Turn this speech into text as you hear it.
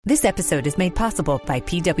This episode is made possible by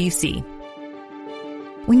PwC.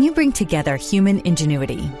 When you bring together human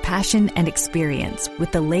ingenuity, passion, and experience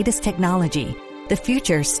with the latest technology, the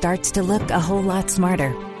future starts to look a whole lot smarter.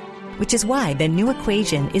 Which is why the new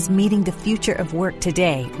equation is meeting the future of work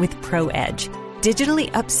today with ProEdge. Digitally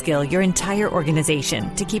upskill your entire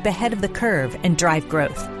organization to keep ahead of the curve and drive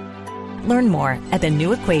growth. Learn more at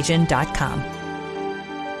thenewequation.com.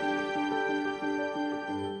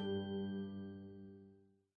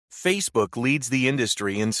 Facebook leads the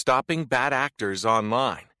industry in stopping bad actors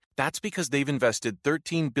online. That's because they've invested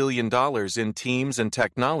 $13 billion in teams and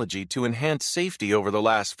technology to enhance safety over the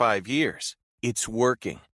last 5 years. It's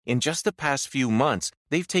working. In just the past few months,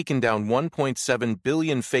 they've taken down 1.7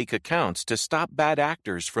 billion fake accounts to stop bad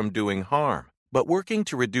actors from doing harm. But working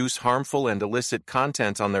to reduce harmful and illicit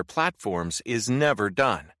content on their platforms is never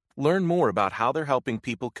done. Learn more about how they're helping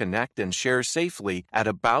people connect and share safely at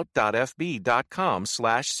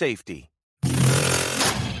about.fb.com/safety.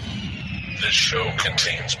 This show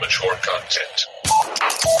contains mature content.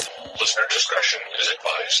 Listener discretion is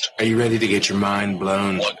advised. Are you ready to get your mind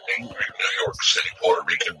blown? One angry New York City Puerto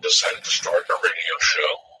Rican decided to start a radio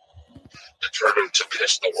show, determined to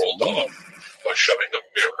piss the world off by shoving a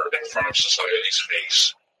mirror in front of society's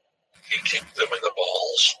face. He kicked them in the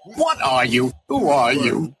balls. What are you? Who are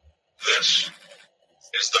you? This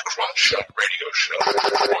is the Crotch Shot Radio Show.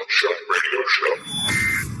 Crotch Shot Radio Show.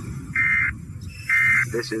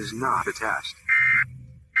 This is not a test.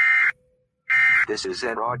 This is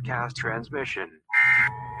a broadcast transmission.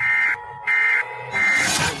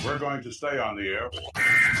 We're going to stay on the air.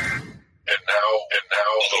 And now,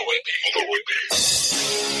 the Whippy.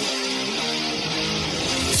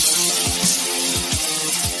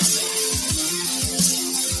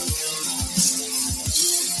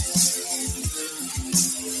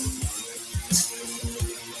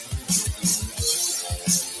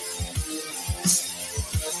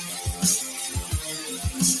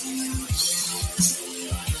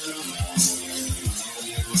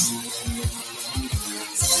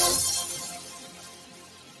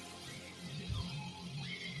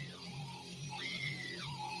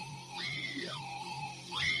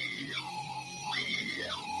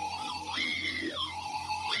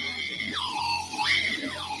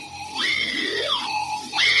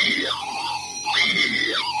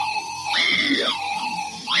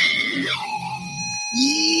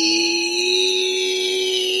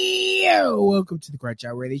 Welcome to the Crotch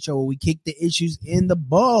Shot Radio Show, where we kick the issues in the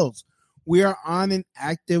balls. We are on an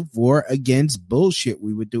active war against bullshit.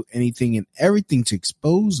 We would do anything and everything to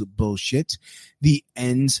expose bullshit. The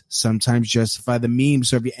ends sometimes justify the memes.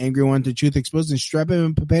 So if you're angry, want the truth exposed, then strap in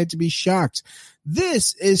and prepare to be shocked.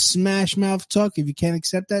 This is Smash Mouth Talk. If you can't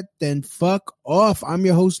accept that, then fuck off. I'm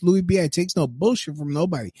your host, Louis B. I takes no bullshit from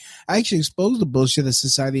nobody. I actually expose the bullshit of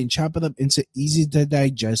society and chop it up into easy to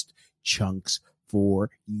digest chunks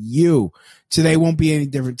for you. Today won't be any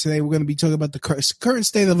different. Today we're going to be talking about the current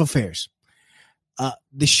state of affairs.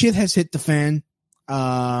 The shit has hit the fan.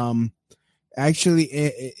 Actually,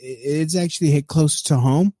 it's actually hit close to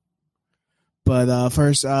home. But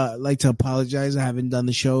first, I'd like to apologize. I haven't done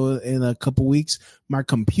the show in a couple weeks. My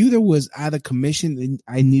computer was out of commission, and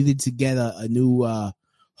I needed to get a new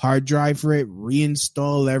hard drive for it,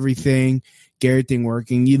 reinstall everything, get everything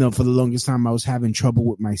working. You know, for the longest time, I was having trouble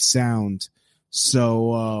with my sound.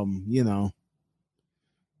 So, I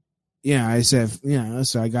said,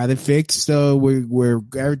 so I got it fixed. So we're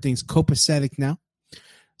everything's copacetic now.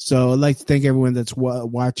 So I'd like to thank everyone that's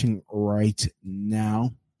watching right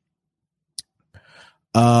now.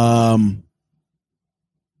 Man,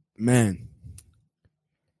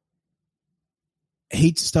 I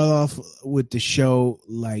hate to start off with the show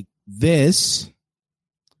like this,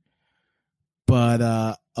 but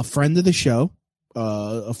a friend of the show,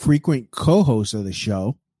 a frequent co-host of the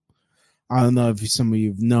show. I don't know if some of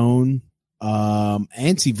you've known.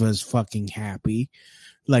 Antifa's fucking happy,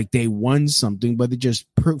 like they won something, but it just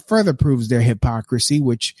further proves their hypocrisy,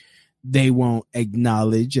 which they won't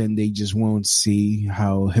acknowledge, and they just won't see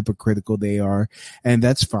how hypocritical they are. And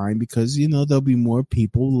that's fine, because, there'll be more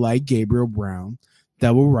people like Gabriel Brown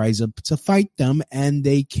that will rise up to fight them, and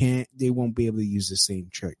they won't be able to use the same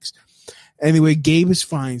tricks. Anyway, Gabe is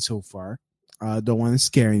fine so far. Don't want to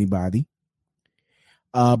scare anybody.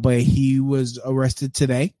 But he was arrested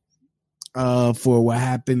today for what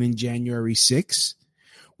happened in January 6th,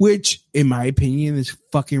 which, in my opinion, is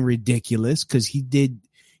fucking ridiculous, because he didn't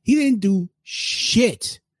do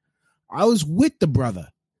shit. I was with the brother.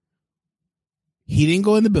 He didn't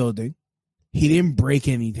go in the building. He didn't break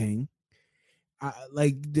anything.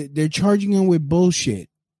 They're charging him with bullshit.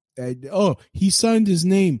 He signed his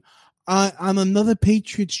name. on another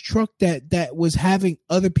Patriots truck that was having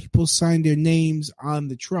other people sign their names on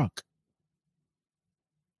the truck.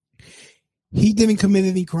 He didn't commit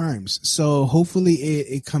any crimes, so hopefully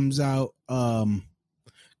it comes out in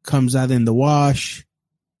the wash.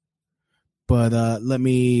 But let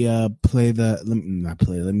me let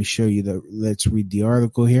me show you let's read the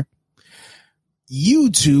article here.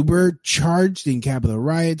 YouTuber charged in Capitol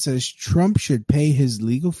riot says Trump should pay his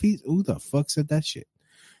legal fees. Who the fuck said that shit?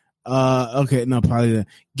 Okay, no, probably not.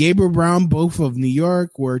 Gabriel Brown, both of New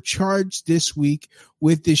York, were charged this week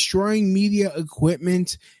with destroying media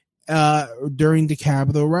equipment during the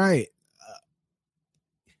Capitol riot.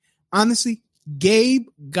 Honestly, Gabe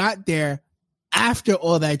got there after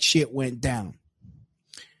all that shit went down.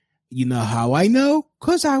 You know how I know?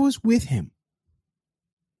 Because I was with him.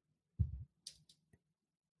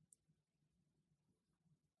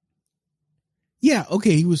 Yeah,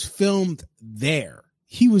 okay, he was filmed there.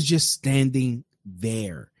 He was just standing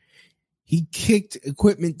there. He kicked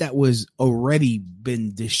equipment that was already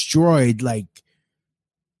been destroyed like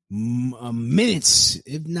minutes,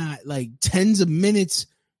 if not like tens of minutes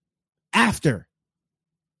after.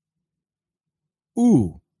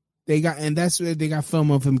 Ooh, that's where they got film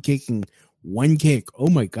of him kicking one kick. Oh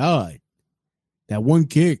my God. That one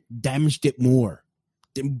kick damaged it more.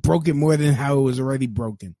 Broke it more than how it was already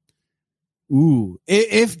broken. Ooh,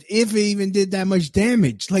 if it even did that much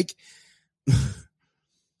damage, like,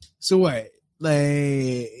 so what?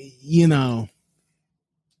 Like, you know,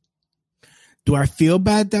 do I feel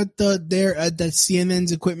bad that that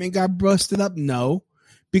CNN's equipment got busted up? No,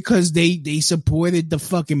 because they supported the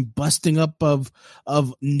fucking busting up of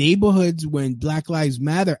neighborhoods when Black Lives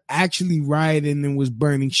Matter actually rioted and was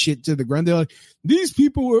burning shit to the ground. They're like, these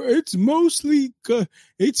people were. It's mostly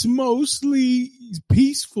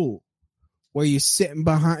peaceful. Where you're sitting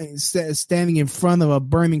standing in front of a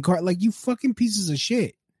burning car, like you fucking pieces of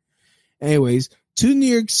shit. Anyways, 2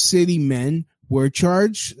 New York City men were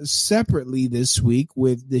charged separately this week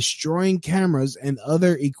with destroying cameras and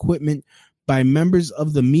other equipment by members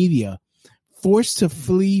of the media, forced to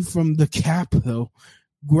flee from the Capitol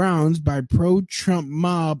grounds by pro-Trump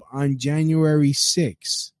mob on January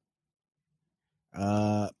 6th.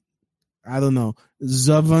 I don't know.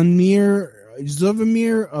 Zuvamir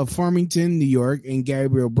of Farmington, New York, and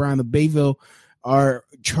Gabriel Brown of Bayville are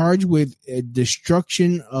charged with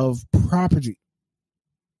destruction of property.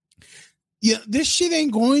 Yeah, this shit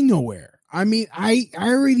ain't going nowhere. I mean, I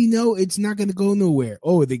already know it's not going to go nowhere.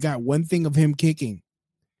 Oh, they got one thing of him kicking.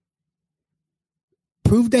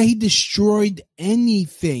 Prove that he destroyed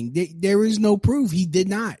anything. There is no proof. He did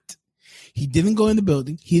not. He didn't go in the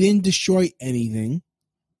building. He didn't destroy anything.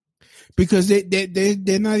 Because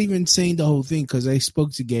they're not even saying the whole thing, because I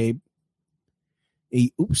spoke to Gabe.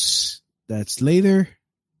 Oops, that's later.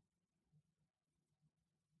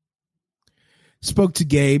 Spoke to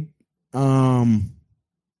Gabe. And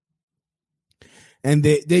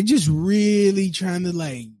they're just really trying to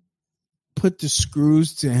like put the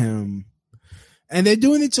screws to him. And they're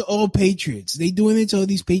doing it to all patriots. They're doing it to all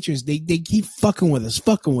these patriots. They keep fucking with us.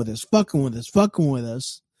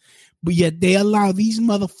 But yet they allow these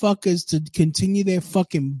motherfuckers to continue their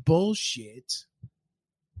fucking bullshit.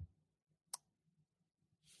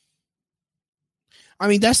 I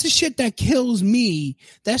mean, that's the shit that kills me.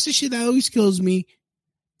 That's the shit that always kills me.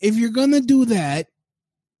 If you're going to do that,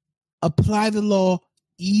 apply the law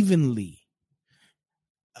evenly.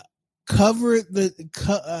 Have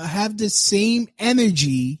the same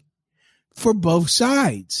energy for both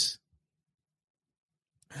sides.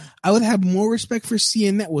 I would have more respect for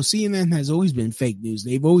CNN. Well, CNN has always been fake news.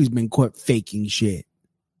 They've always been caught faking shit.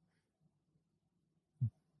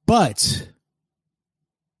 But,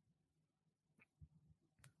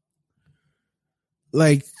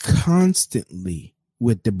 like, constantly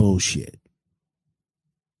with the bullshit.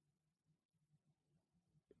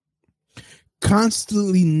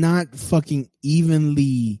 Constantly not fucking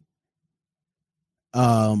evenly,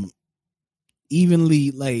 like,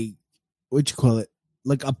 what you call it?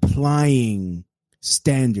 Like applying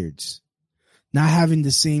standards, not having the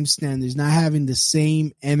same standards, not having the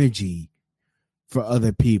same energy for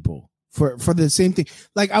other people for the same thing.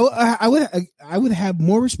 Like I would have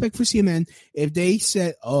more respect for CNN if they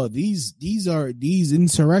said, "Oh, these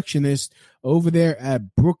insurrectionists over there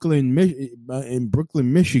at Brooklyn,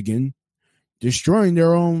 Michigan, destroying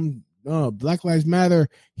their own." Black Lives Matter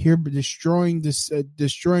here, destroying the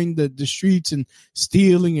streets and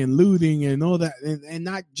stealing and looting and all that, and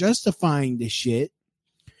not justifying the shit.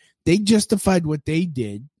 They justified what they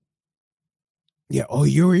did. Yeah, oh,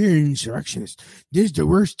 you're an insurrectionist. This is the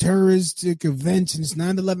worst terroristic event since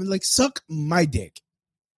 9/11. Like, suck my dick.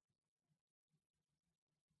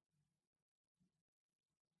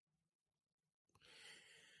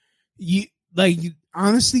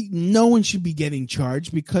 honestly, no one should be getting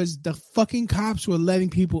charged because the fucking cops were letting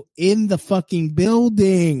people in the fucking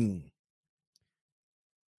building.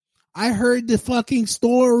 I heard the fucking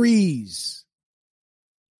stories.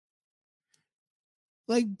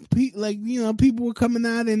 People were coming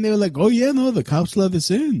out and they were like, oh yeah, no, the cops let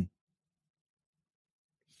us in.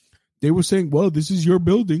 They were saying, well, this is your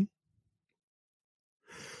building.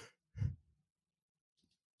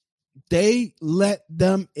 They let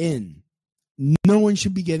them in. No one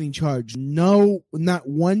should be getting charged. No, not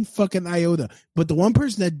one fucking iota. But the one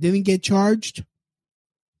person that didn't get charged,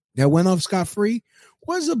 that went off scot-free,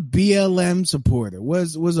 was a BLM supporter,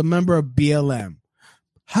 was a member of BLM.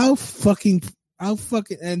 How fucking,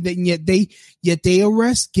 and then yet they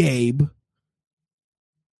arrest Gabe.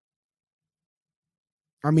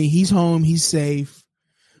 I mean, he's home, he's safe,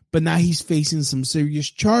 but now he's facing some serious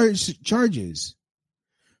charges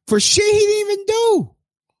for shit he didn't even do.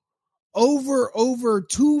 Over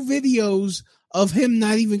 2 videos of him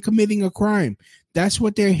not even committing a crime. That's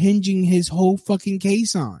what they're hinging his whole fucking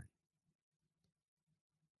case on.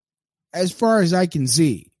 As far as I can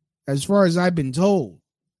see, as far as I've been told,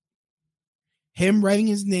 him writing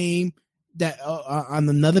his name that on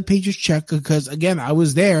another page's check, because again, I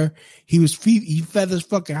was there. He fed us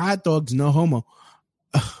fucking hot dogs, no homo.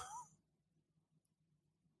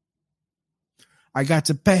 I got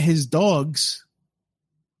to pet his dogs.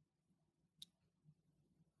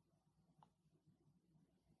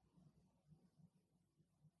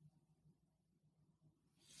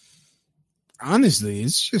 Honestly,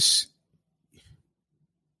 it's just,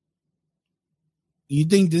 you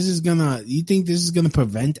think this is gonna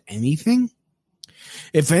prevent anything?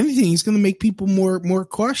 If anything, it's gonna make people more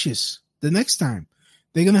cautious the next time.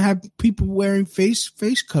 They're gonna have people wearing face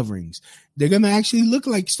coverings. They're gonna actually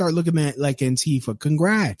start looking at like Antifa.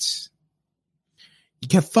 Congrats. You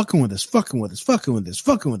kept fucking with us,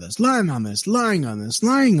 lying on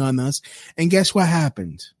us, and guess what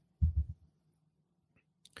happened?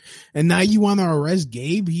 And now you want to arrest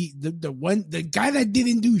Gabe? The guy that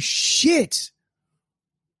didn't do shit.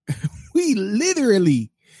 We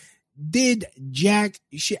literally did jack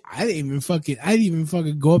shit. I didn't even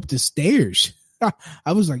fucking go up the stairs.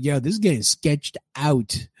 I was like, yo, this is getting sketched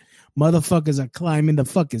out. Motherfuckers are climbing the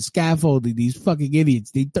fucking scaffolding. These fucking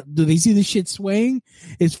idiots. Do they see the shit swaying?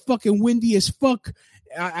 It's fucking windy as fuck.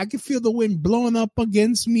 I can feel the wind blowing up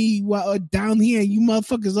against me while down here. You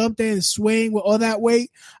motherfuckers up there and swaying with all that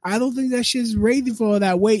weight. I don't think that shit's ready for all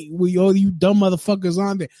that weight with all you dumb motherfuckers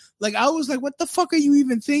on there. Like, I was like, what the fuck are you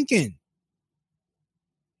even thinking?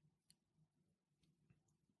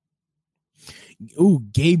 Ooh,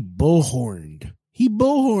 Gabe bullhorned. He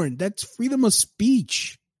bullhorned. That's freedom of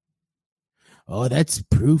speech. Oh, that's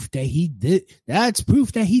proof that he did. That's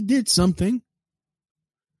proof that he did something.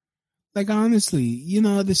 Like, honestly,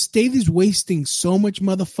 the state is wasting so much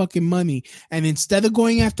motherfucking money. And instead of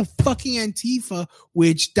going after fucking Antifa,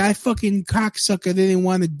 which that fucking cocksucker didn't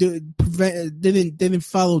want to do, didn't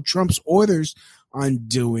follow Trump's orders on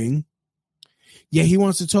doing. Yeah, he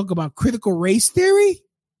wants to talk about critical race theory?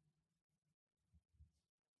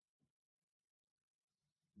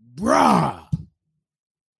 Bruh.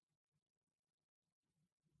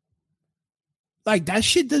 Like, that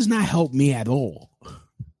shit does not help me at all.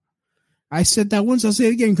 I said that once, I'll say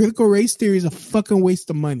it again. Critical race theory is a fucking waste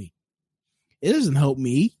of money. It doesn't help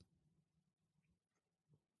me.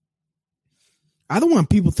 I don't want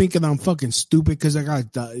people thinking I'm fucking stupid because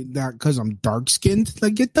because I'm dark skinned.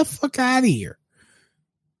 Like, get the fuck out of here.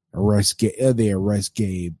 Arrest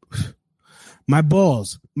Gabe. My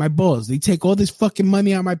balls. They take all this fucking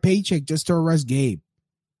money out of my paycheck just to arrest Gabe.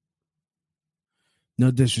 No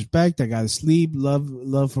disrespect. I gotta sleep.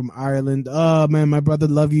 Love from Ireland. Oh man, my brother,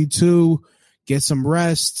 love you too. Get some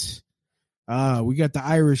rest. We got the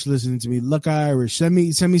Irish listening to me. Luck Irish. Send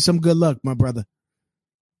me some good luck, my brother.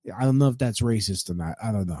 I don't know if that's racist or not.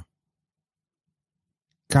 I don't know.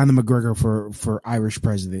 Conor McGregor for Irish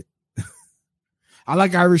president. I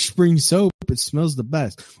like Irish Spring soap. It smells the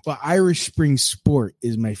best. Well, Irish Spring Sport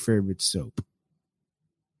is my favorite soap.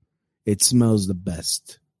 It smells the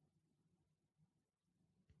best.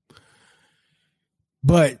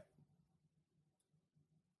 But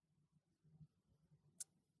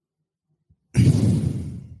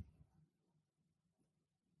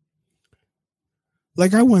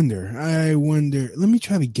like, I wonder, let me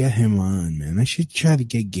try to get him on, man. I should try to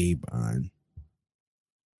get Gabe on.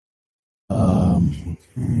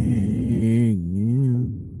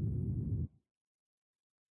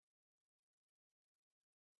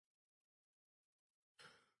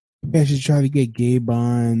 I should try to get Gabe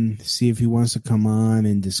on, see if he wants to come on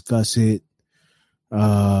and discuss it.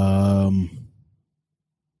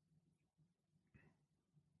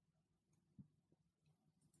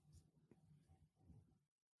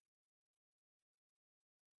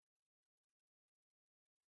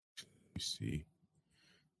 See.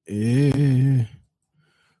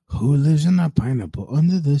 Who lives in a pineapple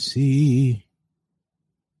under the sea?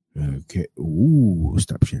 Okay. Ooh,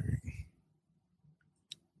 stop sharing.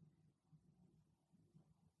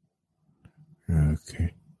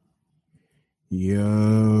 Okay.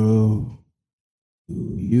 Yo,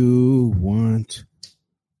 do you want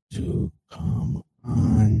to come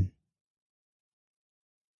on?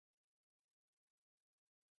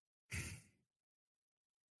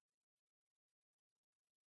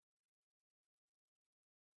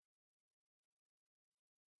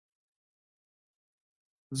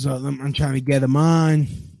 So I'm trying to get him on.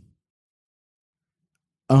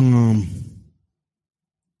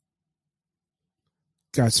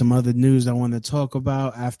 Got some other news I want to talk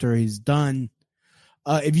about after he's done.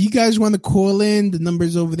 If you guys want to call in, the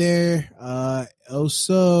number's over there.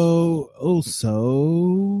 Also,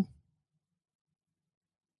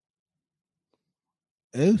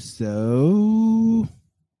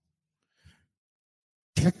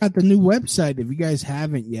 check out the new website. If you guys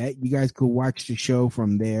haven't yet, you guys could watch the show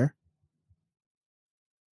from there.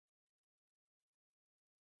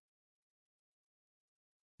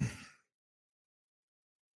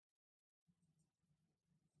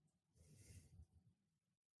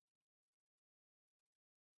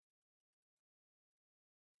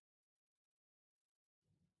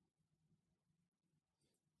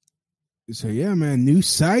 So yeah, man, new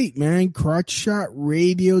site, man,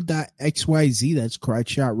 crotchshotradio.xyz. That's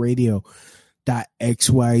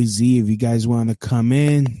crotchshotradio.xyz. If you guys want to come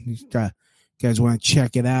in, you guys want to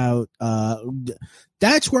check it out.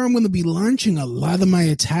 That's where I'm going to be launching a lot of my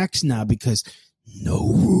attacks now, because no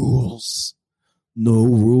rules.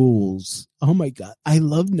 Oh my God. I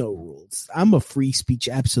love no rules. I'm a free speech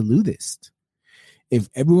absolutist. If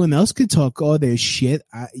everyone else could talk all their shit,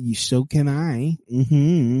 so can I.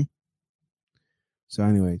 So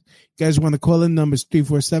anyway, you guys want to call in, numbers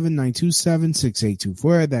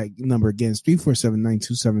 347-927-6824. That number again is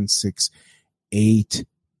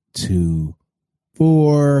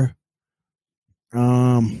 347-927-6824.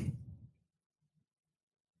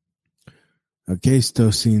 Okay,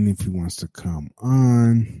 still seeing if he wants to come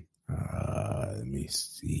on. Let me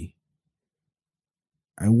see.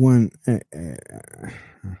 I want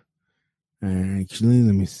actually,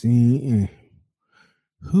 let me see.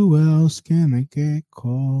 Who else can I get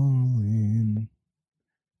calling?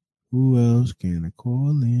 Who else can I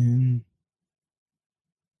call in?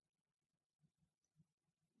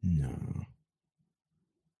 No.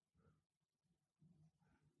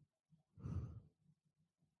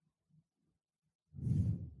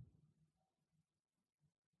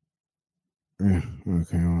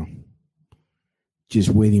 Okay, well, just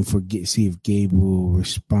waiting for see if Gabe will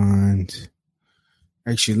respond.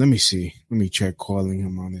 Actually, let me see. Let me check calling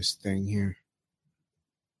him on this thing here.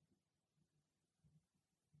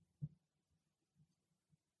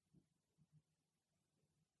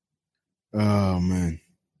 Oh man,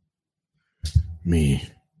 me.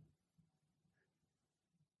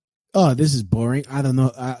 Oh, this is boring. I don't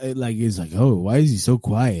know. It's like, oh, why is he so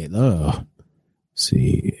quiet? Oh,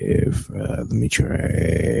 see if let me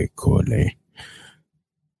try calling.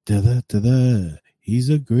 Da-da-da-da. He's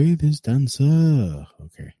the greatest dancer.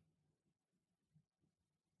 Okay.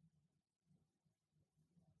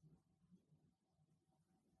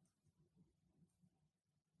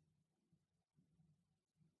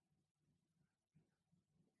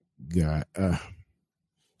 God, I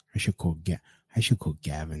should call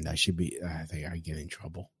Gavin. That should be. I think I get in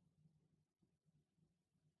trouble.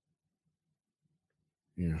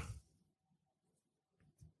 Yeah.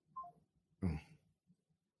 Oh.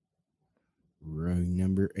 Wrong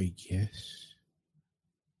number, I guess.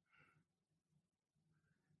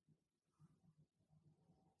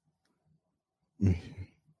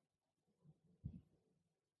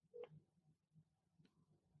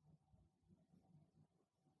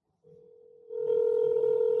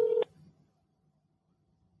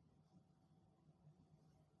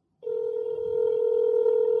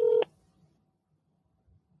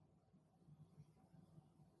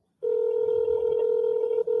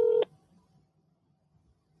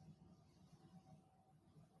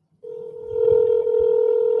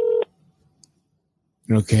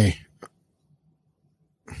 Okay.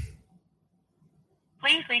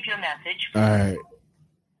 Please leave your message. All right.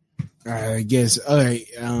 I guess. All right.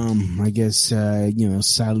 I guess.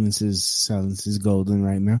 Silence is golden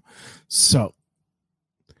right now. So,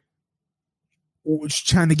 was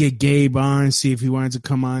trying to get Gabe on, see if he wanted to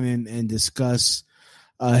come on and discuss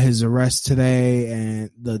his arrest today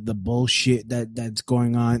and the bullshit that's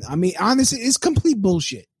going on. I mean, honestly, it's complete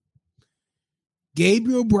bullshit.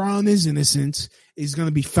 Gabriel Brown is innocent. He's going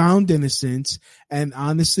to be found innocent. And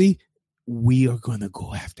honestly, we are going to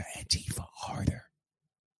go after Antifa harder.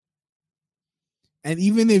 And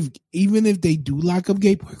even if they do lock up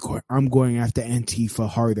Gabe, I'm going after Antifa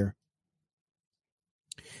harder.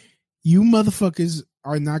 You motherfuckers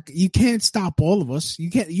are not, you can't stop all of us. You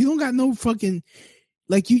don't got no fucking,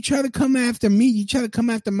 like, you try to come after me, you try to come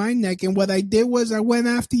after my neck, and what I did was I went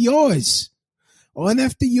after yours. I went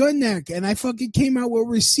after your neck, and I fucking came out with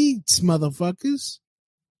receipts, motherfuckers.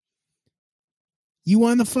 You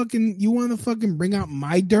want to fucking bring out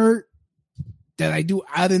my dirt that I do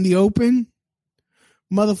out in the open?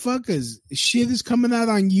 Motherfuckers, shit is coming out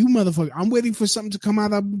on you, motherfucker. I'm waiting for something to come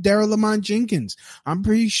out of Daryl Lamont Jenkins. I'm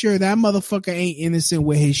pretty sure that motherfucker ain't innocent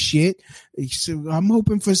with his shit. So I'm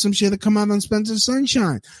hoping for some shit to come out on Spencer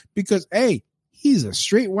Sunshine because, hey, he's a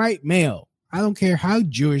straight white male. I don't care how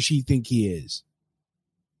Jewish he think he is.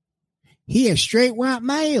 He a straight white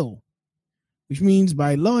male, which means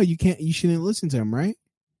by law you shouldn't listen to him, right?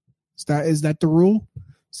 Is that the rule?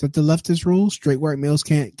 Is that the leftist rule? Straight white males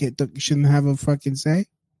shouldn't have a fucking say?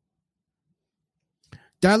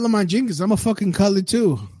 Daryl Lamont Jenkins, I'm a fucking color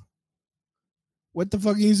too. What the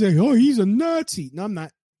fuck are you saying? Oh, he's a Nazi. No, I'm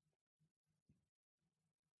not.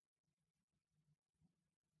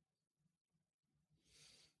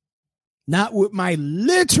 Not with my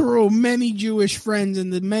literal many Jewish friends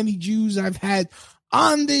and the many Jews I've had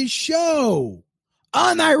on this show.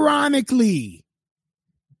 Unironically.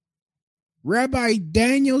 Rabbi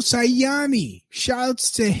Daniel Sayani, shouts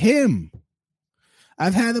to him.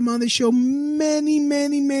 I've had him on the show many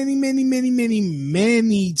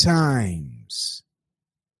times.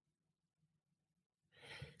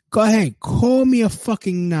 Go ahead, call me a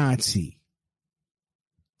fucking Nazi.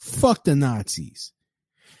 Fuck the Nazis.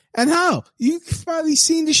 And how? You've probably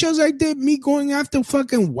seen the shows I did, me going after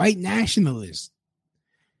fucking white nationalists.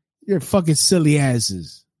 You're fucking silly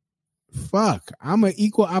asses. Fuck, I'm an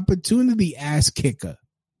equal opportunity ass kicker.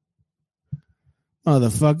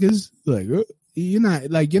 Motherfuckers, like,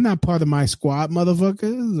 you're not part of my squad, motherfucker.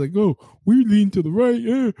 It's like, oh, we lean to the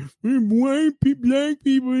right. We're white people, black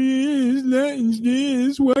people, yes, Latins,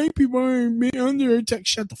 yes, white people aren't under attack.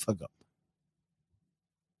 Shut the fuck up.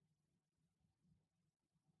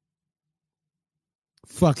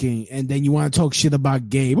 Fucking, and then you want to talk shit about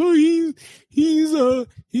Gabe. Oh, he's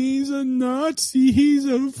a Nazi. He's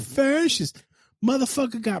a fascist.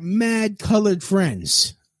 Motherfucker got mad colored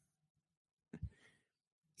friends.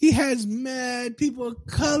 He has mad people of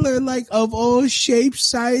color, like of all shapes,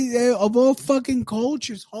 size, of all fucking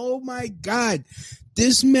cultures. Oh my God.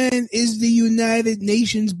 This man is the United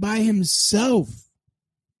Nations by himself.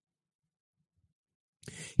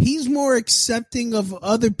 He's more accepting of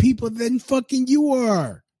other people than fucking you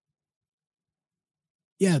are.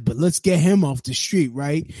 Yeah, but let's get him off the street,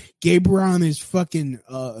 right? Gabe Brown is fucking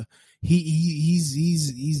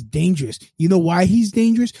he's dangerous. You know why he's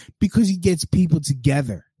dangerous? Because he gets people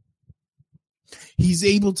together. He's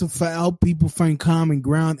able to help people find common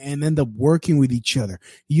ground and end up working with each other.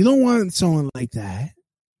 You don't want someone like that.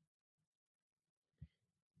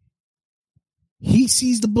 He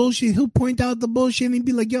sees the bullshit. He'll point out the bullshit and he'd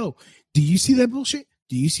be like, yo, do you see that bullshit?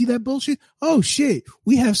 Do you see that bullshit? Oh shit.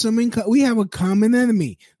 We have we have a common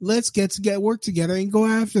enemy. Let's get work together and go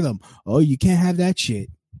after them. Oh, you can't have that shit.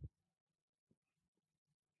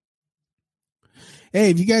 Hey,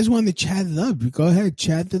 if you guys want to chat it up, go ahead,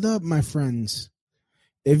 chat it up, my friends.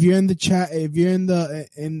 If you're in the chat, if you're on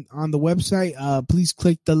the website, please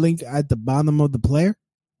click the link at the bottom of the player.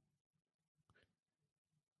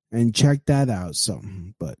 And check that out.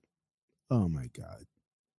 But oh my God.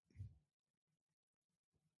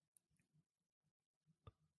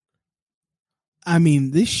 I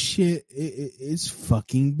mean, this shit is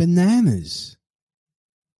fucking bananas.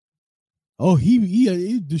 Oh,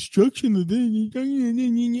 he destruction of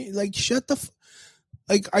this. Like, shut the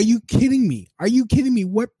like, are you kidding me? Are you kidding me?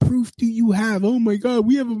 What proof do you have? Oh my God,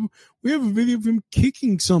 we have a video of him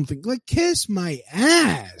kicking something. Like, kiss my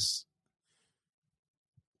ass.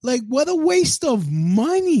 Like, what a waste of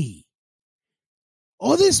money.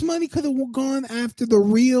 All this money could have gone after the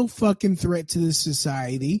real fucking threat to the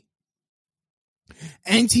society.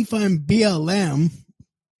 Antifa and BLM.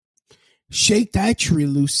 Shake that tree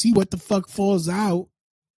loose. See what the fuck falls out.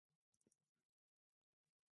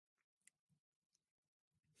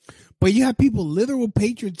 But you have people, literal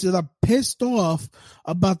patriots, that are pissed off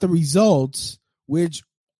about the results, which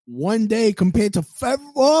one day compared to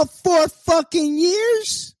all 4 fucking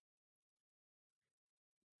years?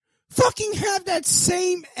 Fucking have that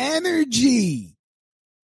same energy.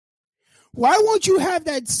 Why won't you have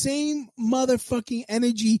that same motherfucking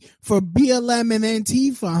energy for BLM and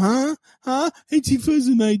Antifa, huh? Antifa is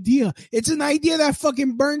an idea. It's an idea that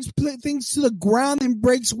fucking burns things to the ground and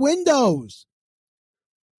breaks windows.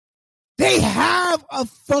 They have a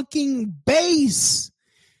fucking base,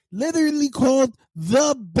 literally called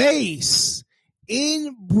The Base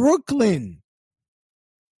in Brooklyn.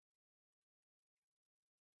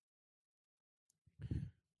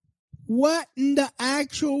 What in the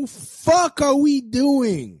actual fuck are we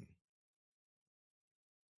doing?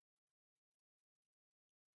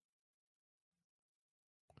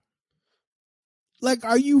 Like,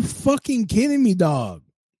 are you fucking kidding me, dog?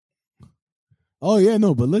 Oh yeah,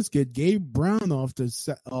 no, but let's get Gabe Brown off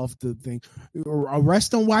the thing.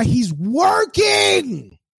 Arrest him while he's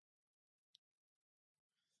working.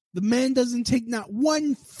 The man doesn't take not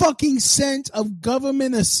 1 fucking cent of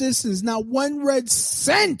government assistance, not 1 red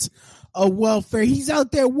cent of welfare. He's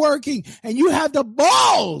out there working, and you have the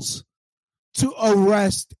balls to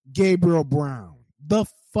arrest Gabriel Brown. The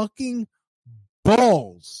fucking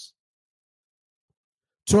balls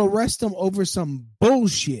to arrest him over some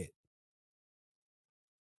bullshit.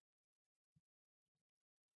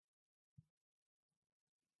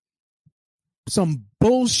 Some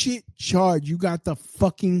bullshit charge. You got the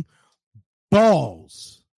fucking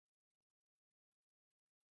balls.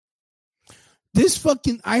 This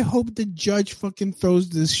fucking, I hope the judge fucking throws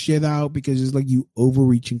this shit out because it's like you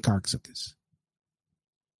overreaching cocksuckers.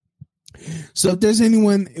 So if there's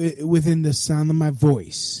anyone within the sound of my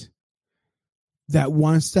voice that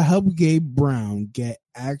wants to help Gabe Brown get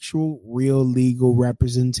actual real legal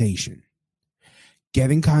representation, get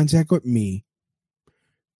in contact with me.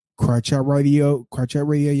 Crotchat Radio,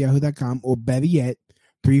 yahoo.com, or better yet,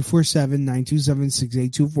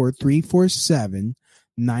 347-927-6824,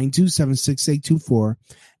 347-927-6824,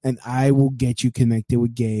 and I will get you connected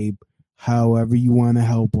with Gabe however you want to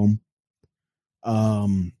help him.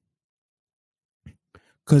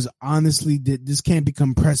 Because honestly, this can't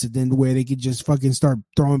become precedent where they could just fucking start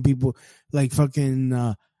throwing people, like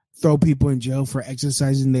fucking throw people in jail for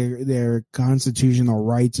exercising their constitutional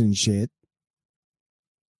rights and shit.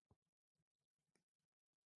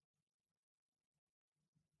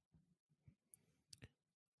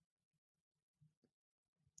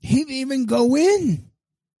 He didn't even go in.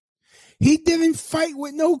 He didn't fight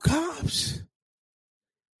with no cops.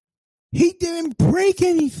 He didn't break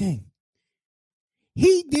anything.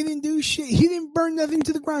 He didn't do shit. He didn't burn nothing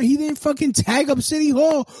to the ground. He didn't fucking tag up City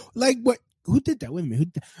Hall. Like what? Who did that? Wait a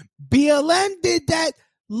minute. BLM did that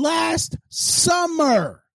last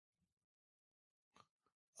summer.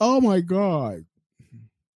 Oh my God.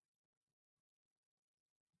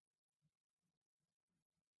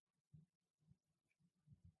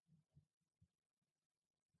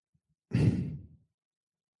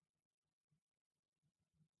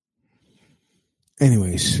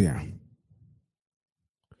 Anyways, yeah.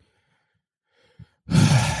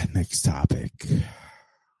 Next topic.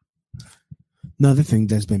 Another thing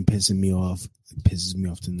that's been pissing me off, pisses me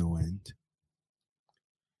off to no end.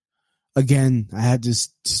 Again, I had to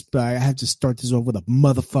start this off with a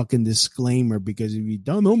motherfucking disclaimer because if you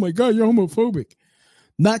don't, oh my God, you're homophobic.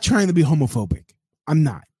 Not trying to be homophobic. I'm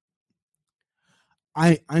not.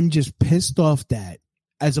 I'm just pissed off that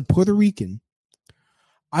as a Puerto Rican,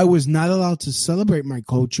 I was not allowed to celebrate my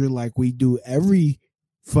culture like we do every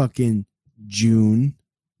fucking June.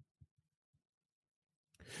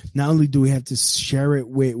 Not only do we have to share it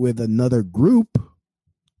with another group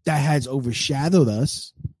that has overshadowed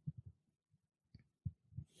us,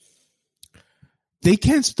 they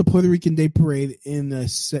canceled the Puerto Rican Day Parade in a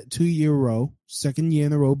 2-year row, second year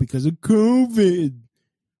in a row because of COVID,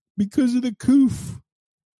 because of the coof.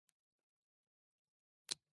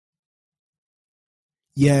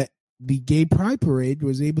 Yet the Gay Pride Parade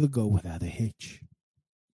was able to go without a hitch.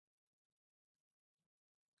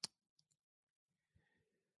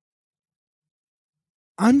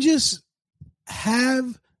 I'm just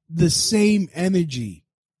have the same energy.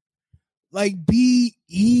 Like, be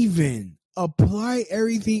even. Apply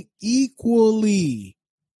everything equally.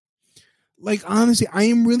 Like, honestly, I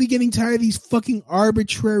am really getting tired of these fucking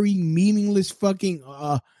arbitrary, meaningless fucking,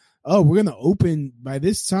 we're going to open by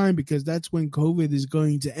this time because that's when COVID is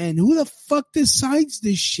going to end. Who the fuck decides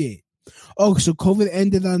this shit? Oh, so COVID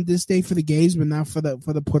ended on this day for the gays, but not for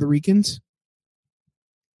the Puerto Ricans?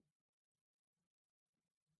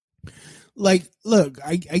 Like, look,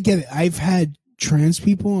 I get it. I've had trans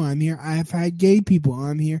people on here. I've had gay people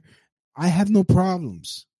on here. I have no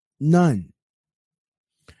problems. None.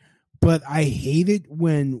 But I hate it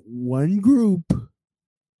when one group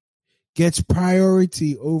gets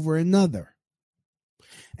priority over another.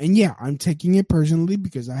 And yeah, I'm taking it personally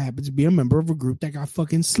because I happen to be a member of a group that got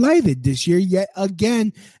fucking slighted this year yet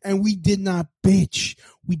again. And we did not bitch.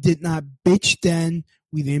 We did not bitch then.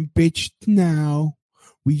 We didn't bitch now.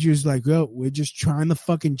 We just like, oh, we're just trying to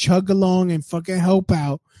fucking chug along and fucking help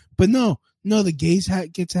out. But no, the gays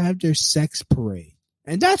get to have their sex parade.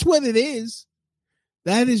 And that's what it is.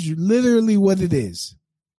 That is literally what it is.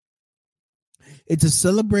 It's a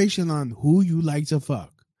celebration on who you like to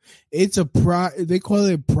fuck. It's a pride. They call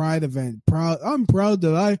it a pride event. I'm proud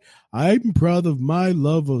of my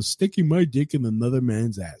love of sticking my dick in another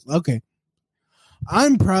man's ass. Okay.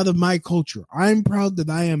 I'm proud of my culture. I'm proud that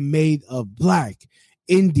I am made of Black,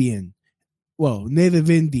 Indian, Native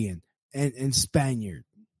Indian, and Spaniard.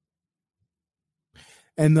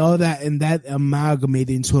 And all that, and that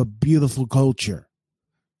amalgamated into a beautiful culture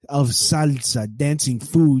of salsa, dancing,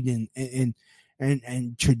 food, and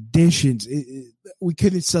traditions. We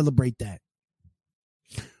couldn't celebrate that.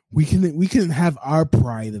 We couldn't have our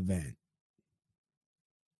pride event.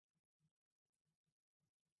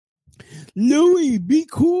 Louis, be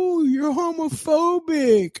cool. You're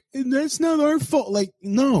homophobic, and that's not our fault. Like,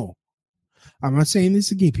 no, I'm not saying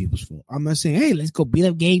this is gay people's fault. I'm not saying, hey, let's go beat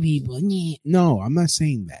up gay people. No, I'm not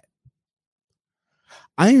saying that.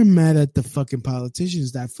 I am mad at the fucking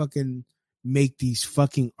politicians that fucking make these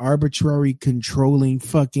fucking arbitrary, controlling,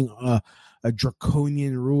 fucking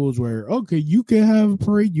draconian rules where, okay, you can have a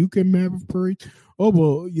parade, you can have a parade. Oh,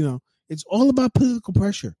 well, it's all about political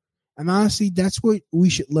pressure. And honestly, that's what we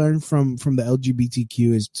should learn from the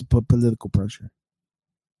LGBTQ is to put political pressure.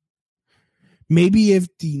 Maybe if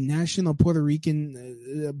the National Puerto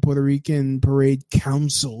Rican Parade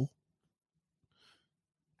Council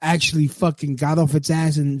actually fucking got off its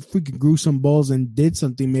ass and freaking grew some balls and did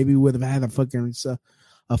something, maybe we would have had a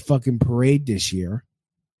fucking parade this year.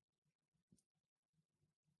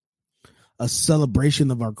 A celebration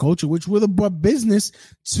of our culture, which would have brought business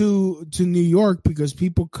to New York because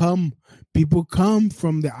people come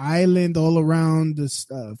from the island all around the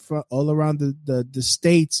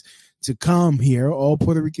states to come here. All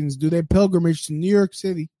Puerto Ricans do their pilgrimage to New York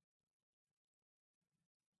City.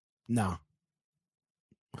 No.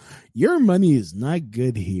 Your money is not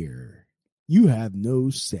good here. You have no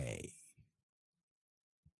say.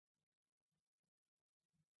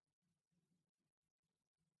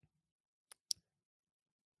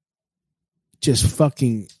 Just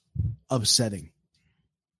fucking upsetting.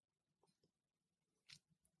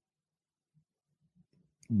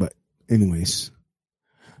 But anyways,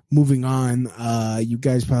 moving on. You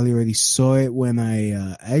guys probably already saw it when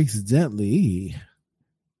I accidentally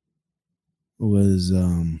was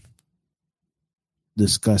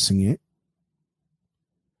discussing it.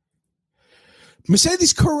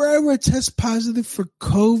 Mercedes Carrera tests positive for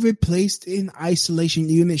COVID, placed in isolation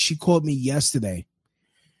unit. She called me yesterday.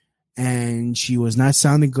 And she was not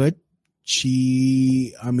sounding good.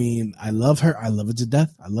 I love her. I love her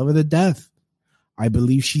to death. I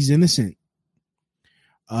believe she's innocent.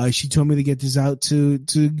 She told me to get this out to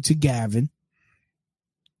Gavin.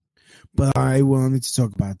 But I wanted to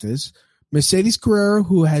talk about this. Mercedes Carrera,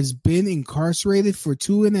 who has been incarcerated for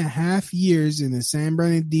 2.5 years in the San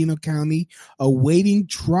Bernardino County, awaiting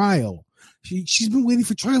trial. She's been waiting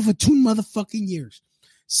for trial for 2 motherfucking years,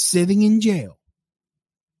 sitting in jail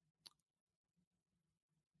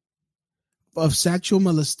of sexual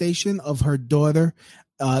molestation of her daughter,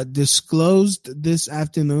 disclosed this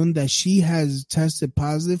afternoon that she has tested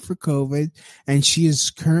positive for COVID and she is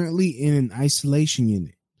currently in an isolation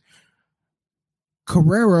unit.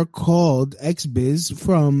 Carrera called XBiz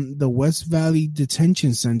from the West Valley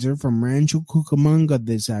Detention Center from Rancho Cucamonga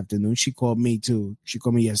this afternoon. She called me too. She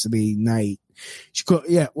called me yesterday night. She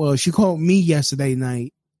called me yesterday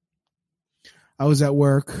night. I was at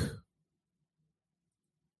work.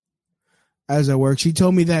 She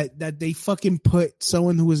told me that they fucking put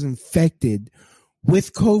someone who was infected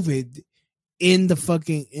with COVID in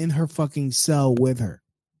her fucking cell with her.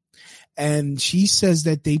 And she says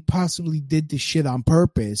that they possibly did this shit on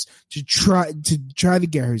purpose to try to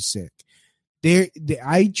get her sick.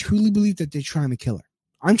 I truly believe that they're trying to kill her.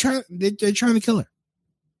 They're trying to kill her.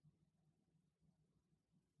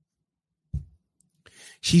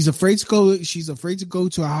 She's afraid to go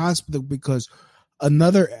to a hospital because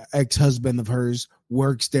another ex-husband of hers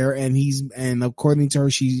works there, and according to her,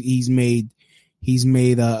 he's made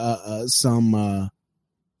some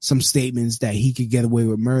statements that he could get away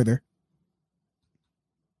with murder.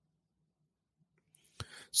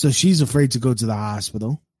 So she's afraid to go to the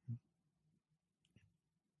hospital.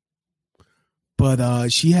 But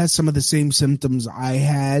she has some of the same symptoms I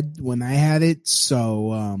had when I had it.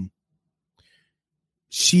 So I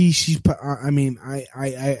mean, I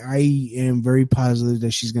am very positive that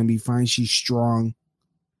she's gonna be fine. She's strong.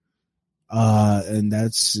 And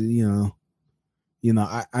that's, I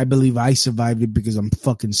believe I survived it because I'm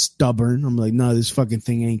fucking stubborn. I'm like, no, this fucking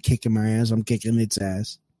thing ain't kicking my ass. I'm kicking its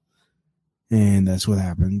ass. And that's what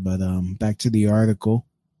happened. But back to the article.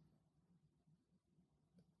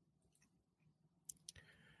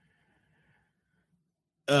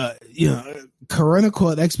 Corona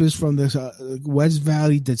called experts from the West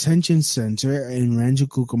Valley Detention Center in Rancho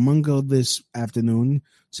Cucamonga this afternoon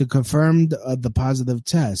to confirm the positive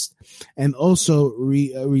test, and also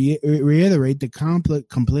reiterate the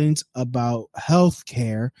complaints about health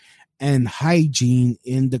care and hygiene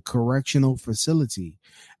in the correctional facility,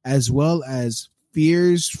 as well as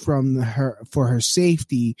fears for her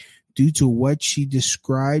safety due to what she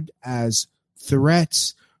described as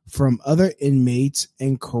threats from other inmates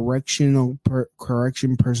and correction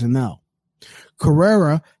personnel.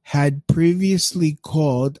 Carrera had previously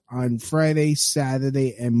called on Friday,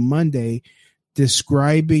 Saturday, and Monday,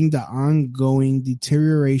 describing the ongoing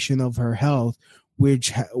deterioration of her health,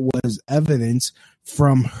 which was evidence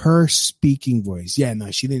from her speaking voice. Yeah,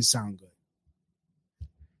 no, she didn't sound good.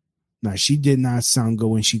 No, she did not sound good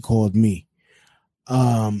when she called me.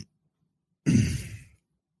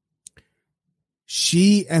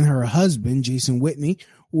 She and her husband, Jason Whitney,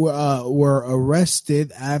 were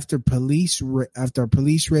arrested after police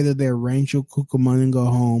raided their Rancho Cucamonga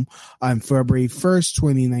home on February 1st,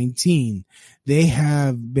 2019. They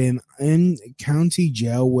have been in county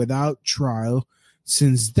jail without trial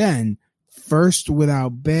since then, first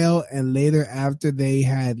without bail and later after they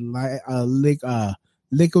had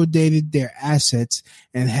liquidated their assets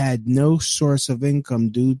and had no source of income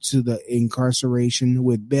due to the incarceration,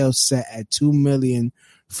 with bail set at $2 million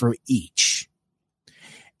for each.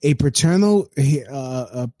 A pre-trial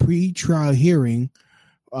hearing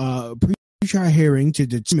to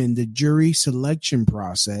determine the jury selection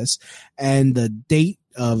process and the date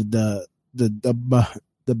of the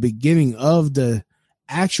beginning of the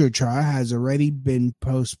actual trial has already been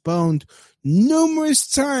postponed numerous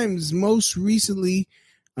times, most recently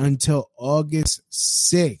until August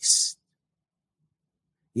 6th.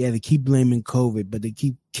 Yeah, they keep blaming COVID, but they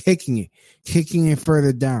keep kicking it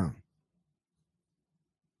further down.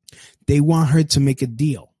 They want her to make a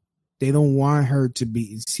deal. They don't want her to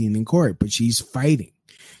be seen in court, but she's fighting.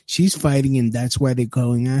 She's fighting, and that's why they're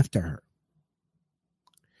going after her.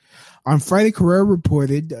 On Friday, Carrera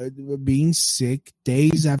reported being sick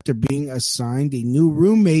days after being assigned a new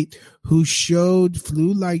roommate who showed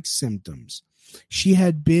flu-like symptoms. She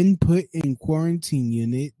had been put in quarantine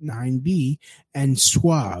unit 9B and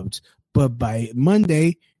swabbed, but by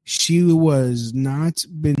Monday, she was not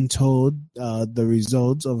been told the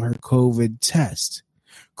results of her COVID test.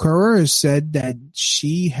 Carrera said that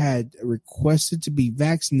she had requested to be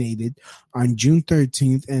vaccinated on June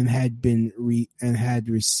 13th and had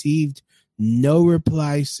received no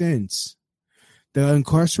reply since. The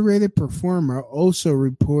incarcerated performer also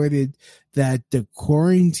reported that the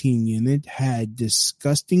quarantine unit had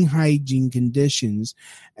disgusting hygiene conditions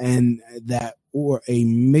and that were a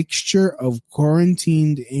mixture of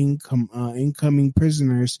quarantined incoming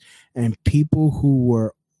prisoners and people who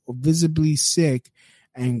were visibly sick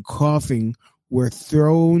and coughing were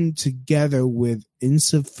thrown together with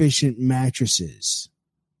insufficient mattresses.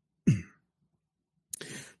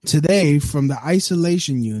 Today, from the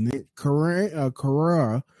isolation unit,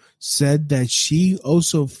 Carrera said that she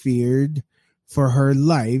also feared for her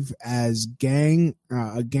life as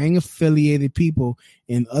gang-affiliated people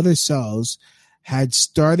in other cells had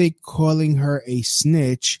started calling her a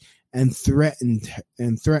snitch and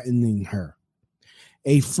threatening her.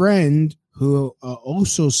 A friend who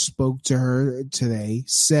also spoke to her today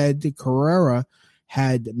said Carrera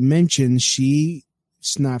had mentioned she's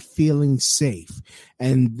not feeling safe,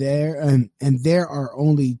 and there are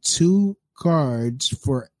only 2 guards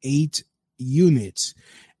for 8 units,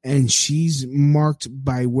 and she's marked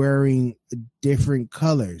by wearing different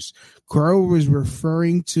colors. Carrera was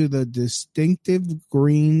referring to the distinctive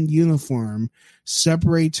green uniform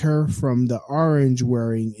separates her from the orange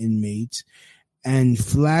wearing inmates and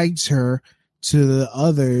flags her to the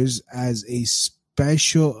others as a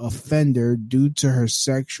special offender due to her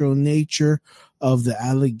sexual nature of the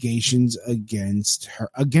allegations against her.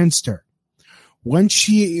 Once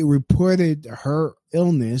she reported her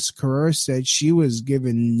illness, Carrera said she was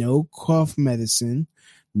given no cough medicine,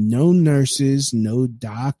 no nurses, no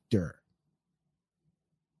doctor.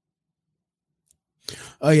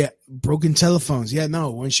 Oh, yeah. Broken telephones. Yeah,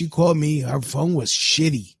 no. When she called me, her phone was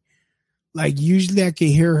shitty. Like, usually I can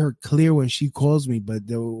hear her clear when she calls me, but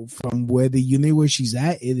from where the unit where she's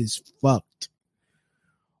at, it is fucked.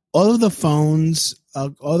 All the phone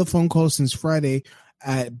calls since Friday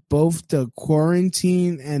at both the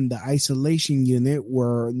quarantine and the isolation unit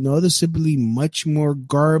were noticeably much more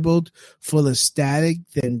garbled, full of static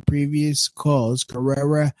than previous calls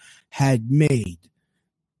Carrera had made,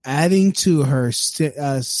 adding to her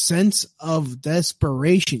sense of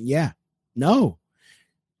desperation. Yeah, no.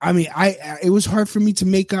 I mean, it was hard for me to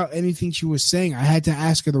make out anything she was saying. I had to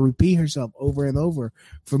ask her to repeat herself over and over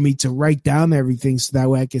for me to write down everything so that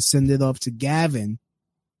way I could send it off to Gavin.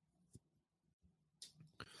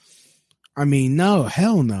 I mean, no,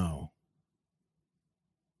 hell no.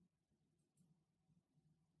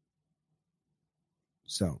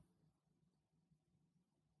 So.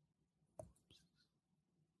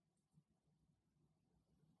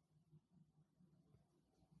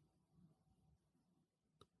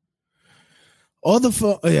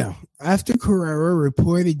 After Carrera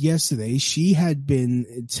reported yesterday, she had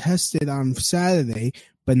been tested on Saturday,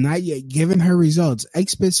 but not yet given her results.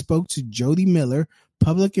 Experts spoke to Jody Miller,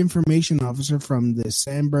 public information officer from the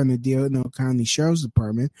San Bernardino County Sheriff's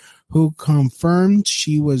Department, who confirmed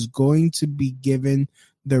she was going to be given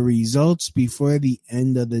the results before the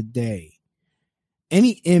end of the day.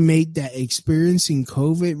 Any inmate that experiencing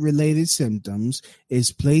COVID-related symptoms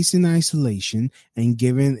is placed in isolation and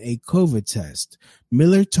given a COVID test.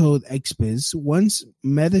 Miller told experts once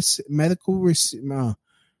medical received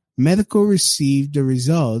the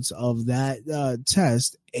results of that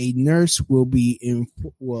test, a nurse will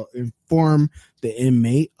inform the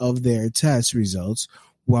inmate of their test results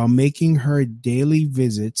while making her daily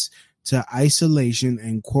visits to isolation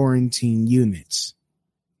and quarantine units.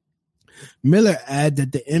 Miller added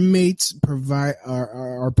that the inmates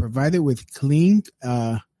are provided with cleaning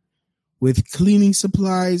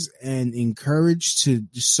supplies and encouraged to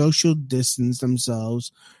social distance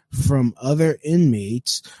themselves from other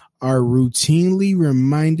inmates, are routinely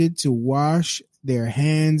reminded to wash their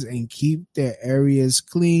hands and keep their areas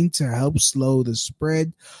clean to help slow the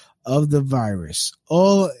spread of the virus.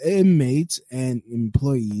 All inmates and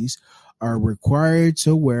employees are required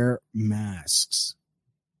to wear masks.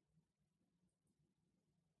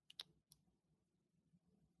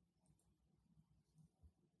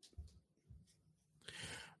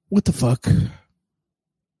 What the fuck?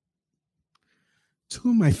 Two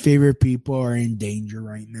of my favorite people are in danger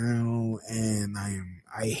right now, and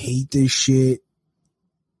I hate this shit.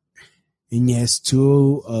 And yes,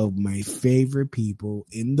 two of my favorite people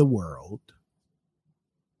in the world.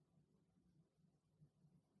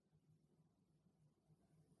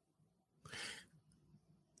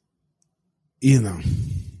 You know.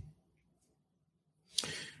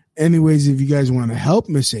 Anyways, if you guys want to help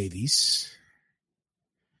Mercedes,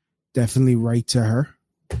 definitely write to her.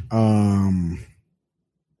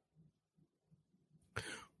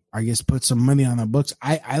 I guess put some money on her books.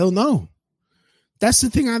 I don't know. That's the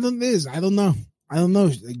thing. I don't know.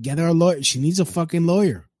 Get her a lawyer. She needs a fucking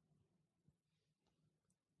lawyer.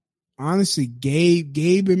 Honestly,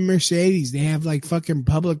 Gabe and Mercedes, they have like fucking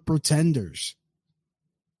public pretenders.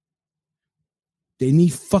 They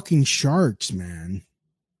need fucking sharks, man.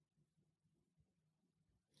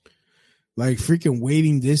 Like freaking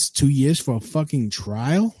waiting this 2 years for a fucking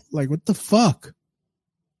trial? Like what the fuck?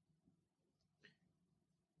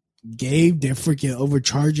 Gabe, they're freaking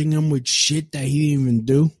overcharging him with shit that he didn't even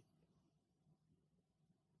do.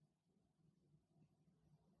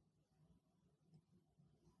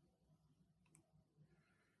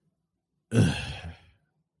 Ugh.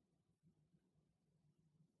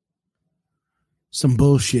 Some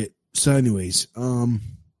bullshit. So anyways,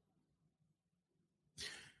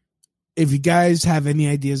 if you guys have any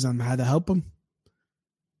ideas on how to help them,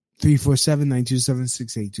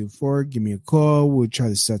 347-927-6824. Give me a call. We'll try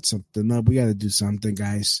to set something up. We got to do something,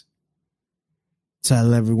 guys.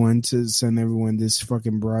 Tell everyone to send everyone this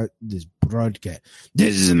fucking broadcast.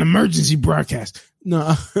 This is an emergency broadcast.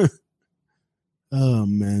 No. Oh,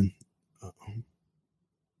 man.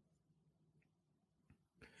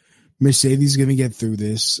 Mercedes going to get through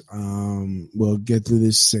this. We'll get through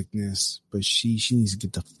this sickness, but she needs to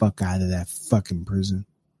get the fuck out of that fucking prison.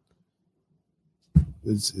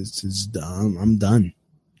 It's done. I'm done.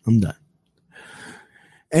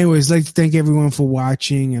 Anyways, I'd like to thank everyone for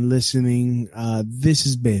watching and listening. This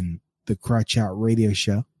has been the Crotch Out Radio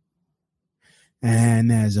Show.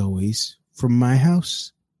 And as always, from my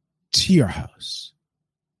house to your house,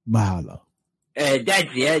 mahalo.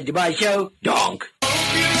 That's the end of my show. Donk.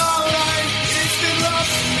 Hope you're all right. It's been rough.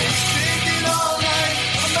 It's been all right.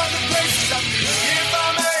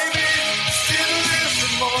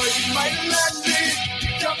 Might let me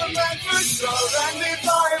government for sure, and if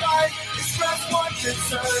I express one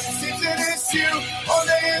concern, seems an issue all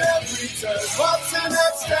day and every turn. What's the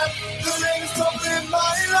next step? The ring's up in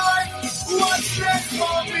my life. What's next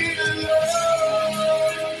for me to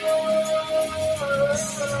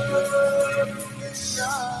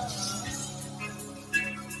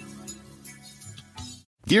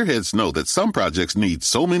Gearheads know that some projects need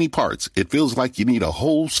so many parts, it feels like you need a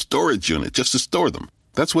whole storage unit just to store them.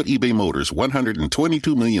 That's what eBay Motors'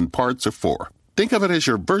 122 million parts are for. Think of it as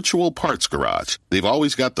your virtual parts garage. They've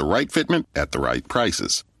always got the right fitment at the right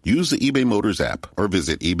prices. Use the eBay Motors app or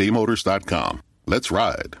visit ebaymotors.com. Let's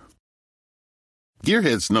ride.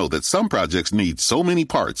 Gearheads know that some projects need so many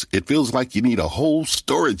parts, it feels like you need a whole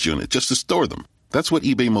storage unit just to store them. That's what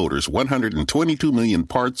eBay Motors' 122 million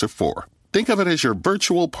parts are for. Think of it as your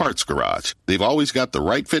virtual parts garage. They've always got the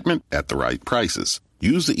right fitment at the right prices.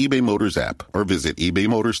 Use the eBay Motors app or visit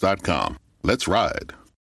ebaymotors.com. Let's ride.